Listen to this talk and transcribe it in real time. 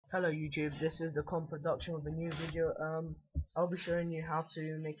Hello YouTube, this is the production of a new video. I'll be showing you how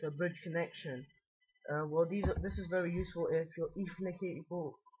to make a bridge connection. This is very useful if your Ethernet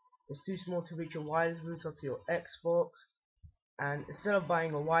cable is too small to reach a wireless router to your Xbox, and instead of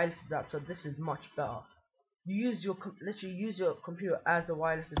buying a wireless adapter, this is much better. You use your literally use your computer as a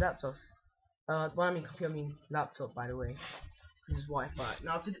wireless adapter. When I mean computer, I mean laptop, by the way. This is Wi-Fi.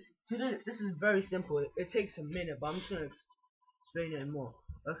 Now to do this is very simple. It takes a minute, but I'm just gonna explain it more.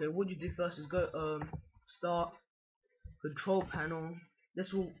 Okay, what you do first is go start control panel.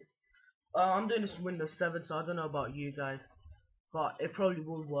 This will I'm doing this in Windows 7, so I don't know about you guys, but it probably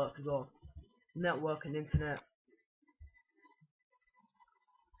will work as well. Network and internet,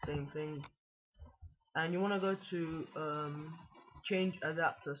 same thing. And you want to go to change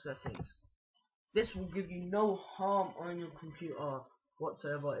adapter settings. This will give you no harm on your computer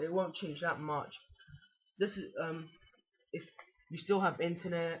whatsoever. It won't change that much. This is it's you still have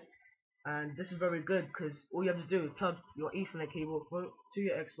internet, and this is very good because all you have to do is plug your Ethernet cable to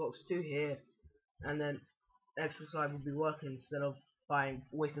your Xbox to here, and then Xbox Live will be working instead of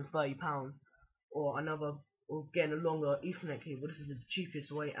wasting £30 or getting a longer Ethernet cable. This is the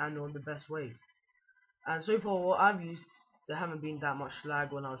cheapest way and one of the best ways. And so far what I've used, there haven't been that much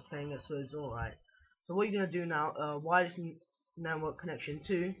lag when I was playing it, so it's alright. So what you're gonna do now, wireless network connection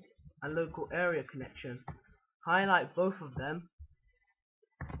 2 and local area connection. Highlight both of them,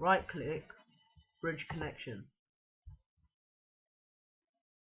 right click, bridge connection.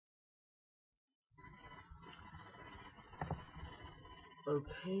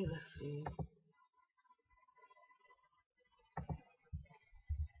 Okay, let's see.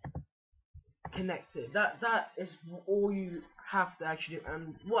 Connected. That is all you have to actually do.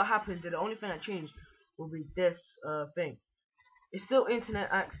 And what happens is the only thing that changed will be this thing. It's still internet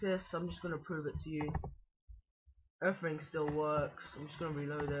access. I'm just gonna prove it to you. Everything still works. I'm just gonna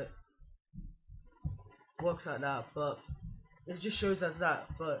reload it. Works like that, but it just shows as that.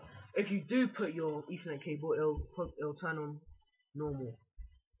 But if you do put your Ethernet cable, it'll turn on normal.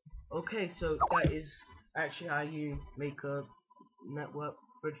 Okay, so that is actually how you make a network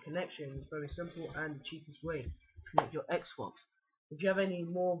bridge connection. It's very simple and the cheapest way to connect your Xbox. If you have any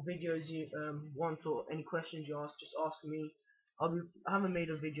more videos you want, or any questions you ask, just ask me. I haven't made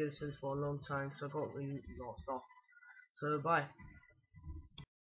a video since for a long time, so I got really a lot of stuff. So bye.